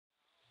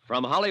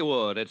From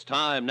Hollywood, it's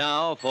time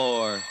now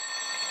for...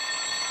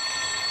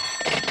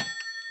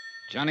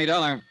 Johnny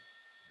Dollar.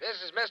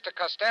 This is Mr.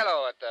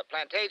 Costello at the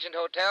Plantagent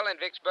Hotel in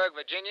Vicksburg,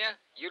 Virginia.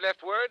 You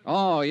left word?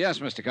 Oh, yes,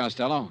 Mr.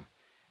 Costello.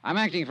 I'm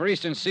acting for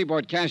Eastern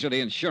Seaboard Casualty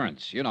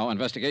Insurance. You know,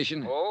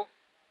 investigation. Oh?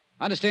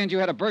 I understand you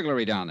had a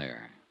burglary down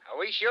there.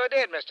 We sure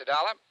did, Mr.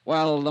 Dollar.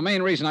 Well, the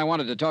main reason I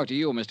wanted to talk to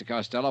you, Mr.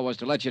 Costello, was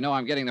to let you know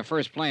I'm getting the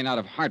first plane out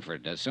of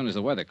Hartford as soon as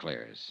the weather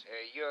clears.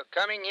 You're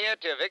coming here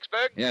to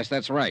Vicksburg? Yes,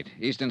 that's right.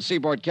 Eastern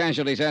Seaboard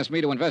Casualties asked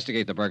me to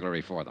investigate the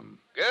burglary for them.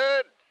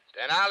 Good.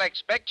 Then I'll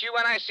expect you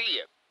when I see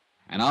you.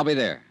 And I'll be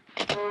there.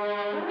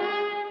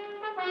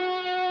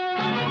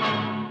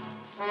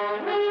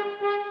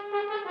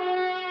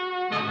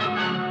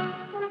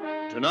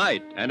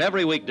 Tonight and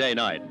every weekday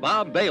night,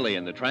 Bob Bailey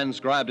in the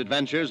transcribed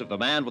adventures of the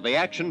man with the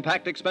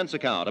action-packed expense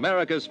account,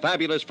 America's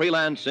fabulous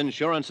freelance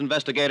insurance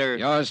investigator.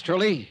 Yours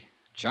truly,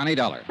 Johnny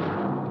Dollar.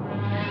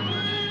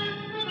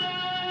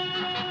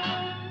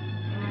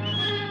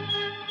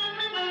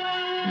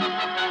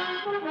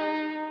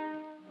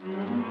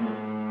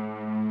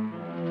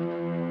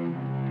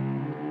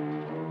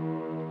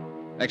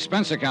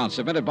 Expense account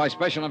submitted by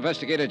Special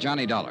Investigator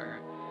Johnny Dollar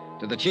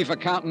to the Chief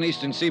Accountant,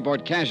 Eastern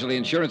Seaboard Casualty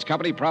Insurance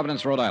Company,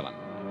 Providence, Rhode Island.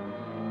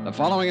 The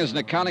following is an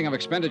accounting of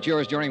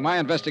expenditures during my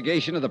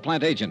investigation of the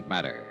Plantagent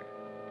matter.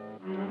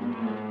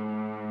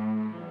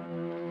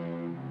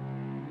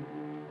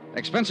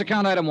 Expense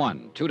account item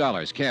 1,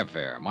 $2 cab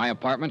fare, my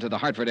apartment to the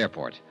Hartford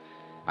airport.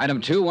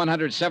 Item 2,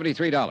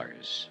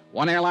 $173.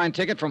 One airline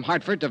ticket from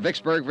Hartford to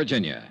Vicksburg,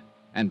 Virginia,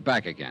 and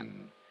back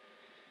again.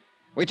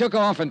 We took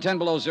off in 10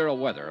 below zero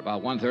weather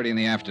about 1:30 in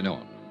the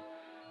afternoon.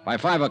 By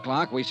 5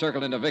 o'clock, we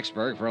circled into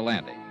Vicksburg for a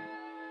landing.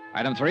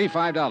 Item 3,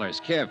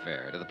 $5 cab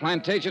fare to the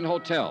Plantagent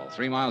Hotel,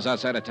 3 miles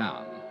outside of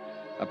town.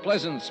 A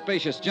pleasant,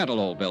 spacious, gentle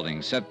old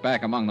building set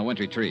back among the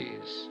wintry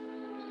trees.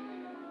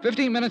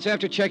 15 minutes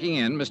after checking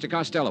in, Mr.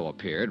 Costello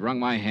appeared, wrung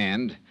my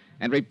hand,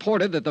 and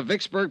reported that the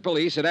Vicksburg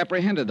police had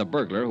apprehended the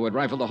burglar who had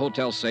rifled the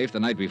hotel safe the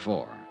night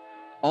before.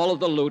 All of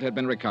the loot had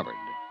been recovered.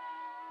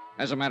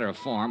 As a matter of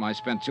form, I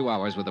spent 2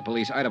 hours with the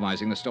police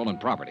itemizing the stolen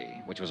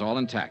property, which was all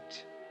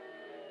intact.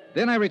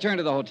 Then I returned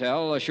to the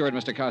hotel, assured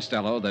Mr.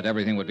 Costello that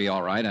everything would be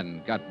all right,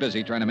 and got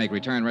busy trying to make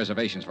return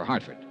reservations for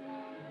Hartford.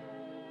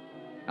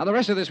 Now, the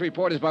rest of this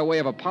report is by way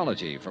of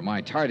apology for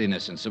my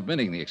tardiness in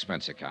submitting the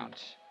expense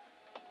account.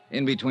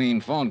 In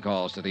between phone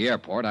calls to the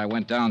airport, I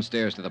went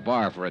downstairs to the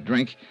bar for a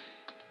drink,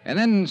 and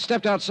then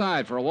stepped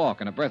outside for a walk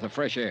and a breath of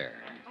fresh air.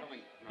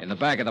 In the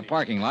back of the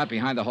parking lot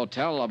behind the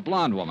hotel, a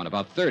blonde woman,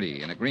 about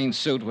 30, in a green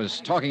suit, was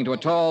talking to a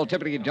tall,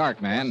 typically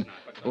dark man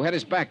who had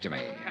his back to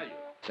me.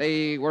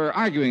 They were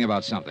arguing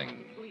about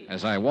something.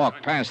 As I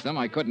walked past them,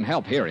 I couldn't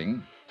help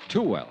hearing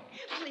too well.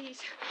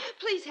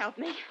 Please help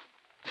me.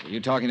 Are you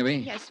talking to me?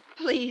 Yes,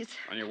 please.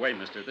 On your way,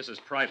 mister. This is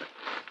private.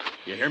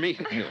 You hear me?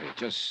 Hey,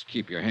 just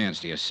keep your hands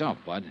to yourself,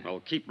 bud.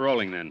 Well, keep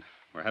rolling, then.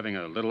 We're having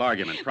a little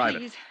argument,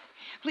 private.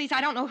 Please, I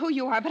don't know who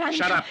you are, but I'm...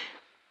 Shut up!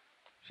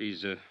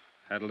 She's,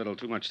 had a little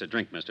too much to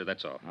drink, mister,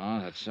 that's all. Oh,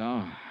 that's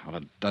so? Well,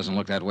 it doesn't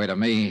look that way to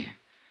me.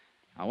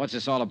 Now, what's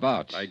this all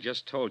about? I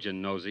just told you,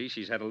 Nosy,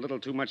 she's had a little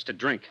too much to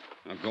drink.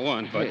 Now, go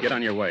on, bud. Get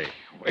on your way.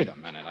 Wait a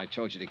minute. I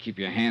told you to keep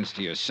your hands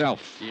to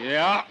yourself.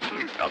 Yeah.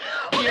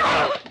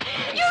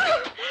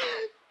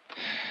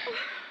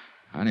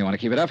 Honey, you want to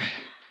keep it up?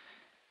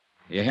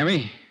 You hear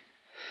me?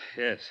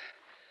 Yes.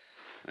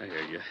 I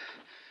hear you.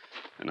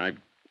 And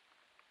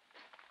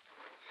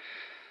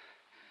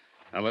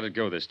I'll let it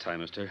go this time,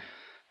 mister.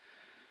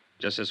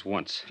 Just this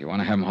once. Do you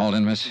want to have him hauled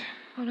in, miss?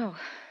 Oh, no.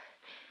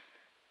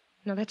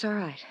 No, that's all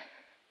right.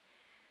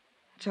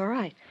 It's all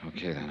right.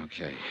 Okay, then,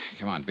 okay.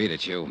 Come on, beat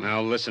it, you.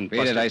 Now, listen, Beat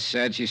Buster. it, I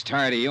said. She's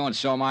tired of you, and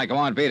so am I. Go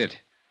on, beat it.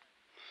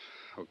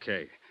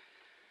 Okay.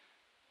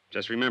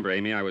 Just remember,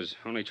 Amy, I was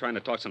only trying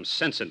to talk some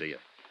sense into you.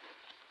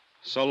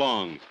 So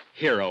long,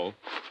 hero.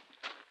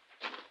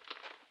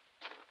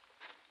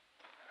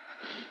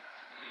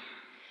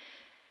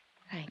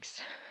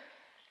 Thanks.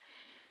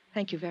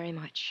 Thank you very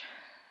much.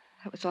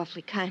 That was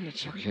awfully kind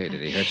of you. Okay,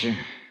 did he hurt you?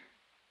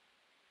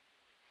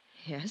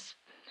 Yes.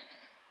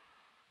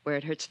 Where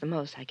it hurts the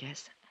most, I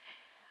guess.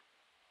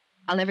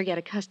 I'll never get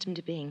accustomed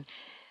to being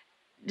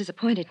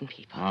disappointed in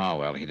people. Oh,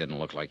 well, he didn't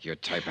look like your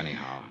type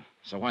anyhow.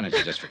 So why don't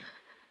you just...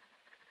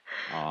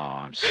 Oh,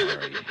 I'm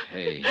sorry.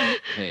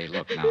 Hey,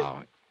 look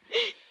now.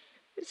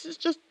 This is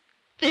just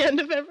the end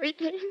of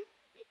everything.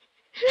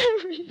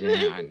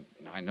 Everything.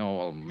 Yeah, I know.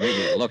 Well,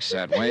 maybe it looks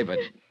that way,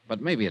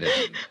 but maybe it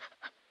isn't.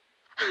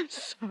 I'm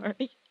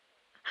sorry.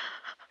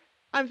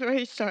 I'm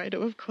very sorry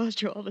to have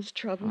caused you all this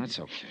trouble. That's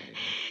okay.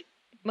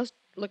 It must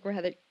look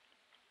rather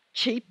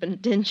cheap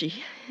and dingy.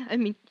 I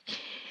mean,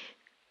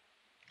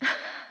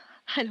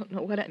 I don't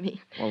know what I mean.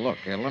 Well, look,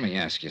 let me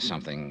ask you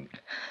something.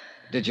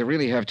 Did you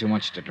really have too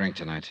much to drink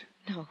tonight?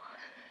 No.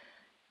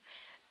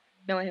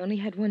 No, I only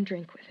had one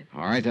drink with him.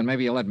 All right, then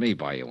maybe you'll let me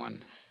buy you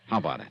one. How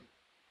about it?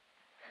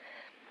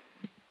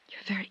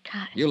 You're very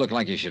kind. You look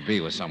like you should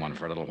be with someone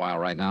for a little while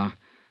right now.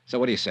 So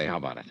what do you say? How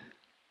about it?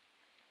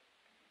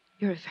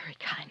 You're a very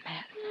kind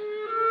man.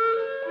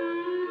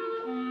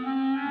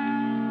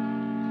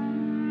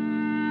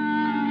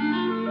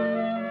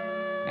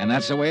 And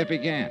that's the way it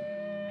began,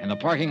 in the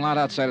parking lot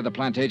outside of the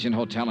Plantagent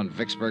Hotel in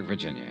Vicksburg,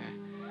 Virginia.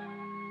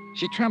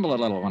 She trembled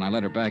a little when I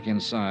led her back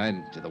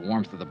inside to the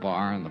warmth of the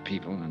bar and the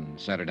people and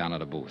sat her down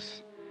at a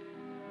booth.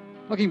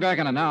 Looking back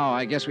on it now,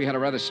 I guess we had a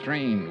rather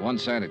strained,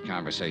 one-sided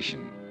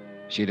conversation.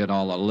 She did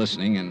all the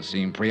listening and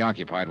seemed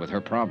preoccupied with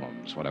her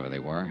problems, whatever they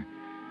were.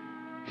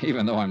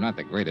 Even though I'm not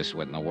the greatest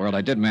wit in the world,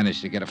 I did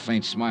manage to get a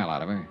faint smile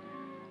out of her.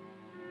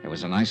 It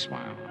was a nice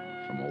smile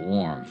from a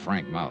warm,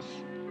 frank mouth.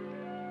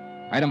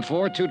 Item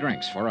 4, 2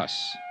 drinks for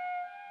us.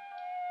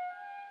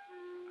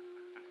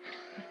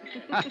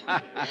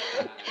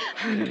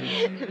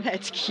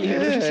 That's cute.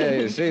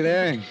 Hey, see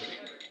there?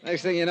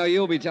 Next thing you know,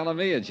 you'll be telling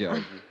me a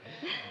joke.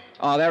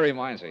 Oh, that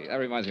reminds me.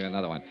 of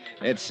another one.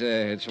 It's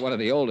one of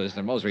the oldest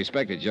and most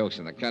respected jokes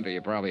in the country.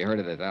 You probably heard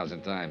it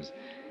 1,000 times.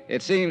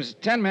 It seems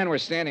 10 men were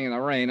standing in the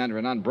rain under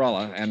an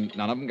umbrella, and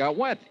none of them got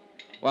wet.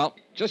 Well,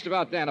 just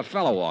about then, a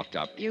fellow walked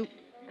up. You've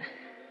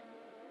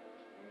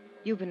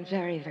been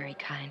very, very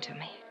kind to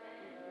me.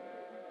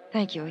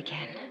 Thank you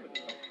again.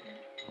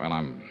 Well,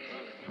 I'm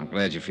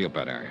glad you feel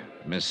better.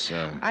 Miss,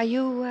 Are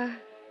you,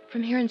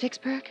 from here in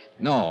Vicksburg?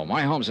 No,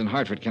 my home's in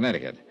Hartford,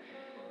 Connecticut.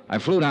 I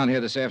flew down here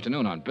this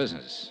afternoon on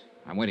business.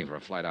 I'm waiting for a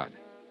flight out.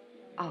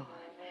 Oh.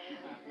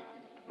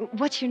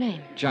 What's your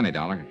name? Johnny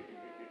Dollar.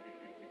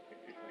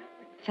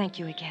 Thank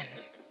you again,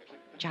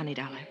 Johnny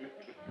Dollar.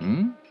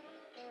 Hmm?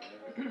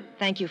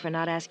 Thank you for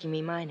not asking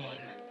me my name.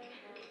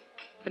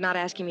 For not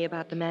asking me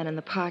about the man in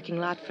the parking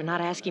lot. For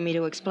not asking me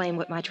to explain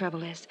what my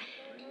trouble is.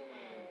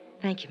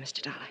 Thank you,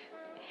 Mr. Dollar.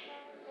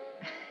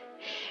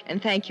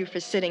 And thank you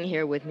for sitting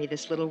here with me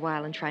this little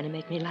while and trying to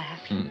make me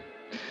laugh. You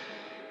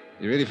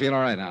really feel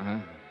all right now, huh?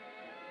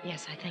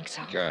 Yes, I think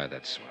so. Good,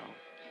 that's swell.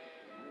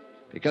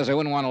 Because I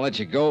wouldn't want to let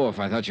you go if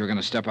I thought you were going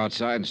to step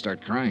outside and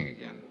start crying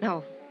again.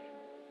 No,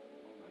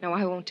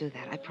 I won't do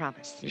that. I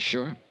promise. You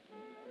sure?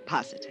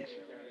 Positive.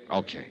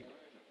 Okay.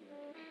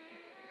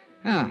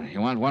 Ah, you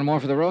want one more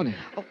for the road?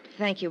 Oh,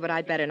 thank you, but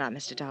I'd better not,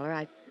 Mr. Dollar.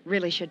 I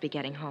really should be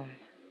getting home.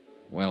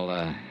 Well,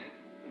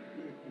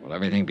 will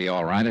everything be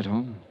all right at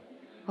home?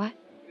 What?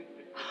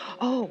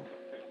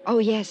 Oh,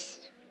 yes.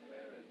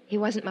 He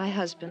wasn't my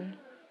husband,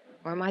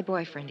 or my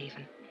boyfriend,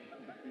 even.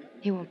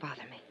 He won't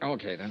bother me.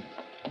 Okay, then.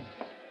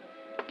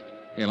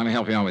 Here, let me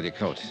help you out with your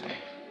coat.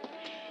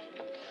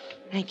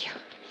 Thank you.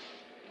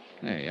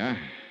 There you are.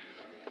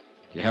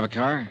 You have a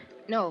car?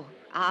 No,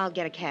 I'll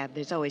get a cab.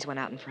 There's always one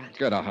out in front.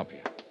 Good, I'll help you.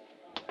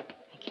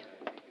 Thank you.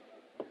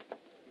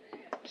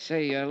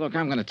 Say, look,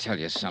 I'm going to tell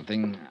you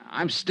something.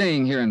 I'm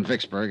staying here in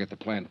Vicksburg at the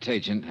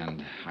Plantagent,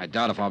 and I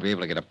doubt if I'll be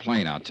able to get a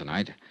plane out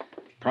tonight.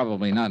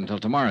 Probably not until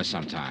tomorrow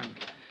sometime.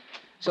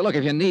 So, look,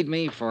 if you need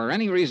me for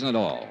any reason at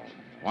all,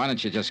 why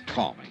don't you just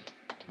call me?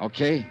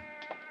 Okay?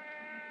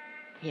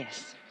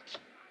 Yes.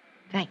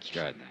 Thank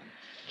you. Good, then.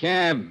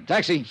 Cab,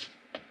 taxi.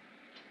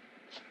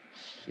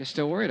 You're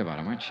still worried about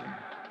him, aren't you?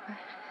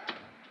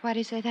 Why do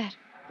you say that?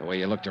 The way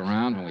you looked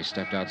around when we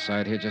stepped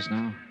outside here just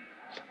now?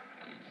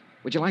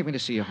 Would you like me to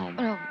see you home?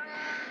 Oh,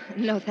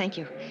 no, thank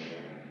you.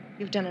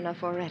 You've done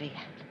enough already.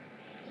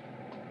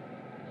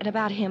 And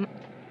about him,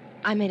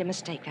 I made a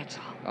mistake, that's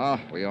all.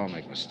 Oh, we all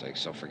make mistakes,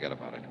 so forget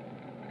about it.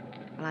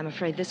 Well, I'm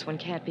afraid this one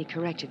can't be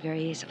corrected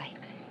very easily.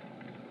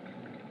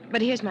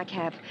 But here's my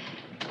cab.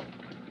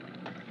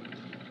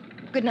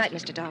 Good night,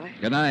 Mr. Dollar.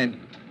 Good night.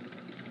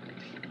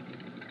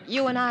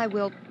 You and I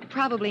will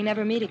probably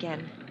never meet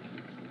again.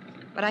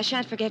 But I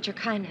shan't forget your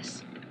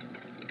kindness.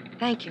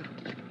 Thank you.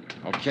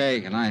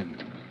 Okay, good night.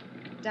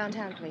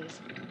 Downtown,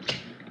 please.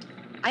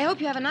 I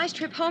hope you have a nice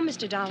trip home,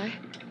 Mr. Dollar.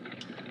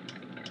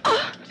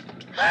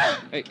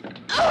 Hey,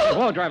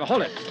 whoa, driver,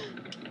 hold it.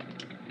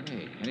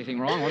 Hey, anything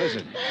wrong? What is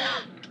it?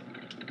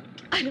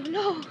 I don't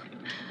know.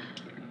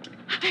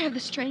 I have the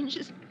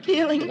strangest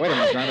feeling. Wait a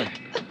minute, driver.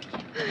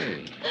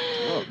 Hey,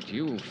 look, do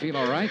you feel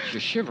all right? You're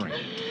shivering.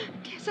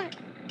 Yes,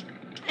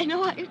 I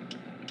know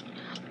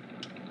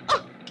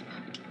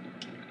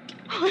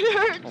Oh, it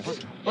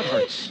hurts. Oh, what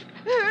hurts?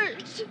 It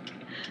hurts.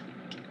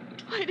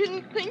 I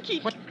didn't think he...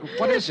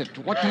 What is it?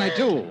 What can I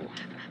do?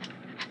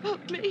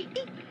 Help me.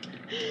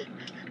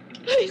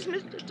 Please,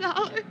 Mr.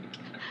 Dollar.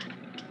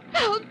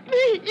 Help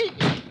me.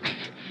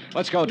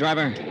 Let's go,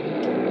 driver.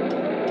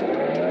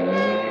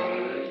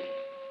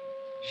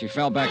 She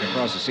fell back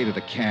across the seat of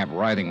the cab,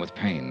 writhing with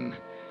pain.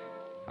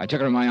 I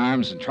took her in my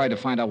arms and tried to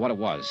find out what it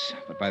was,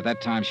 but by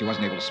that time she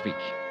wasn't able to speak.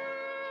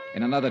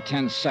 In another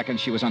 10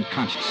 seconds, she was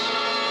unconscious.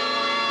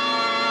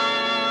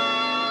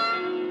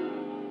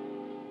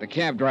 The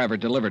cab driver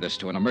delivered us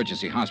to an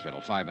emergency hospital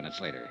 5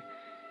 minutes later.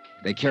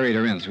 They carried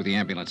her in through the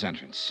ambulance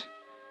entrance.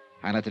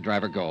 I let the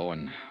driver go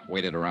and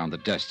waited around the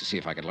desk to see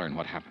if I could learn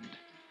what happened.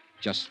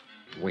 Just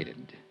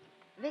waited.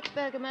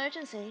 Vicksburg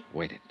emergency.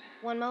 Waited.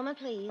 One moment,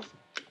 please.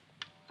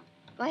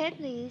 Go ahead,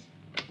 please.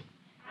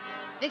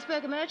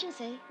 Vicksburg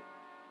emergency.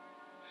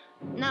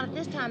 Not at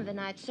this time of the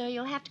night, sir.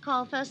 You'll have to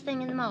call first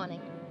thing in the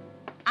morning.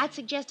 I'd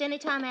suggest any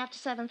time after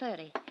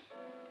 7:30.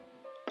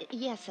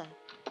 Yes, sir.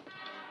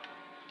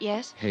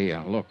 Yes? Hey,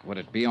 look, would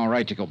it be all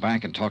right to go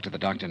back and talk to the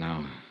doctor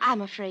now? I'm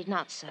afraid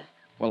not, sir.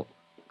 Well,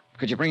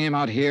 Could you bring him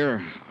out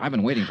here? I've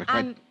been waiting for quite...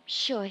 I'm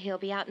sure he'll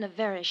be out in a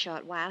very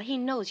short while. He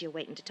knows you're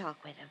waiting to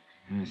talk with him.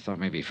 I thought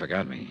maybe he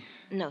forgot me.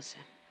 No, sir.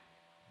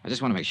 I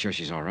just want to make sure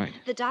she's all right.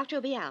 The doctor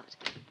will be out.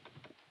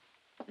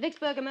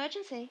 Vicksburg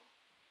Emergency.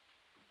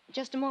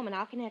 Just a moment,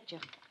 I'll connect you.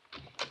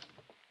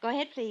 Go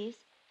ahead, please.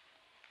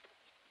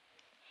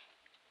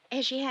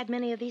 Has she had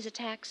many of these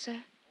attacks,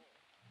 sir?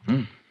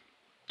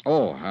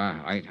 Oh,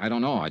 I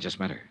don't know. I just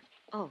met her.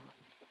 Oh.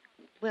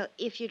 Well,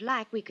 if you'd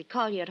like, we could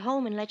call you at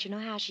home and let you know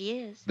how she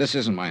is. This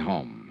isn't my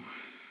home.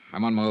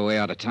 I'm on my way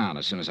out of town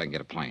as soon as I can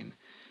get a plane.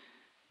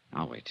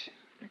 I'll wait.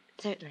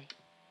 Certainly.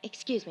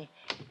 Excuse me.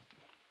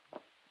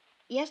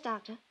 Yes,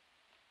 doctor.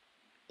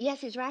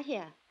 Yes, he's right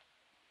here.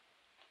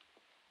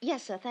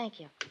 Yes, sir, thank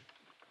you.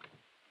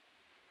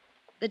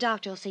 The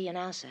doctor will see you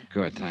now, sir.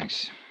 Good,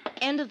 thanks.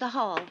 End of the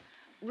hall,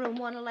 room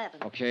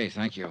 111. Okay,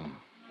 thank you.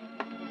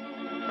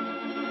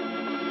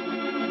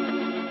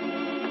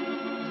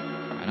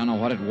 I don't know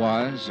what it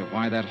was or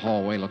why that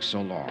hallway looked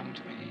so long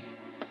to me.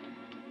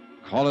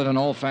 Call it an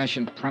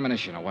old-fashioned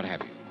premonition or what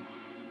have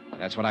you.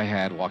 That's what I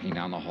had walking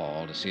down the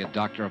hall to see a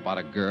doctor about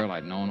a girl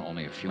I'd known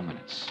only a few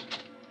minutes.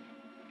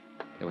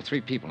 There were 3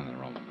 people in the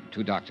room,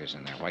 2 doctors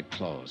in their white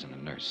clothes and a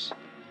nurse.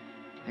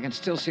 I can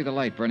still see the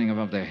light burning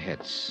above their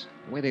heads,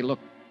 the way they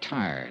looked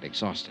tired,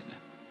 exhausted.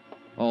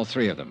 All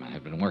 3 of them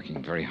had been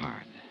working very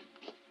hard.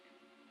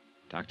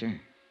 Doctor?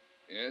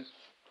 Yes?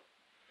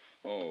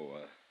 Oh,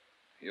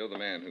 you're the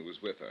man who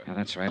was with her. Yeah,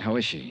 that's right. How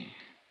is she?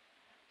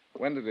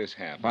 When did this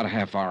happen? About a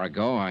half hour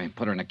ago, I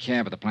put her in a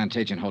cab at the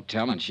Plantagent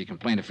Hotel, and she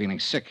complained of feeling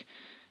sick.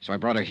 So I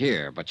brought her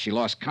here, but she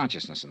lost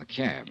consciousness in the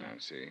cab. I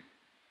see.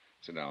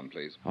 Sit down,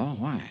 please. Oh,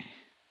 why?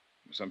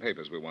 Some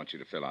papers we want you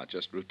to fill out,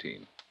 just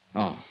routine.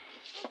 Oh,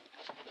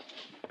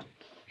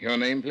 Your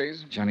name,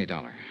 please? Johnny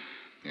Dollar.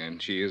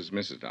 And she is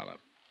Mrs. Dollar.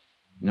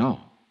 No.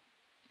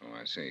 Oh,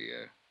 I see.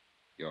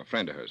 You're a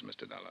friend of hers,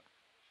 Mr. Dollar.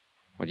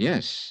 Well,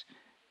 yes.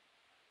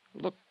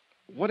 Look,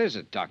 what is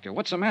it, Doctor?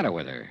 What's the matter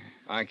with her?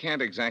 I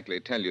can't exactly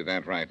tell you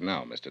that right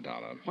now, Mr.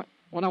 Dollar. What?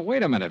 Well, now,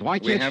 wait a minute. Why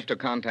can't We have to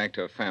contact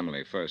her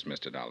family first,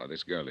 Mr. Dollar.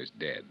 This girl is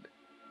dead.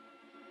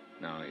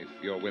 Now, if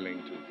you're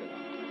willing to fill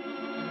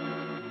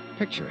out...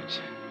 Picture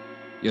it.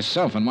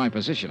 Yourself in my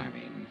position, I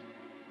mean.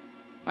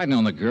 I'd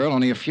known the girl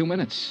only a few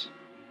minutes.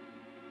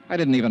 I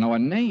didn't even know her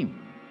name.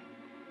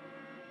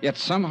 Yet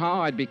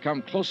somehow I'd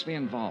become closely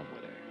involved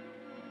with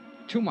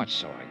her. Too much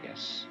so, I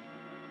guess.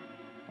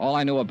 All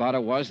I knew about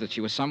her was that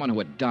she was someone who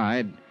had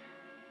died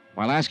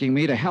while asking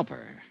me to help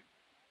her.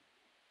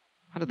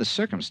 Under the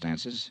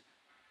circumstances,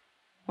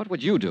 what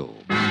would you do?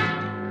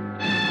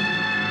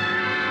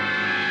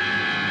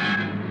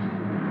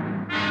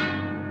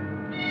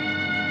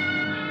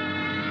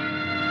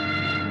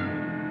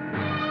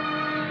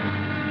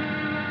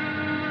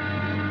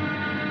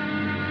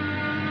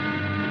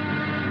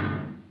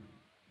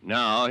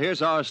 Now,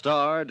 here's our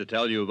star to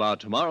tell you about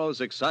tomorrow's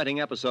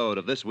exciting episode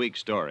of this week's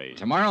story.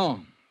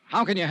 Tomorrow,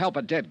 how can you help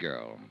a dead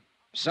girl?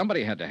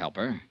 Somebody had to help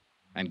her.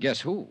 And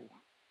guess who?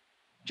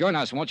 Join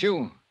us, won't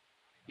you?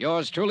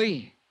 Yours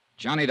truly,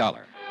 Johnny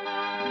Dollar.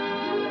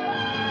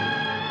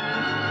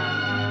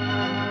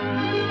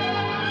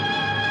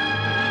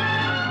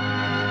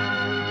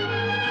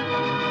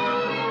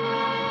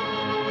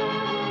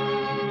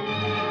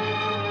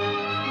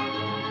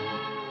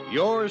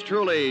 Yours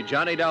truly,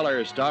 Johnny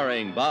Dollar,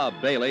 starring Bob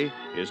Bailey,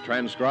 is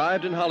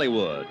transcribed in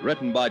Hollywood,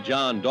 written by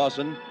John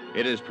Dawson.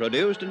 It is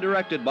produced and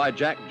directed by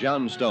Jack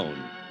Johnstone.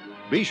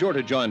 Be sure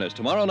to join us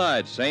tomorrow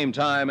night, same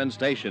time and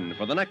station,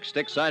 for the next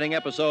exciting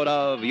episode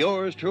of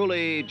Yours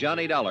truly,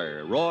 Johnny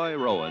Dollar. Roy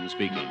Rowan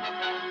speaking.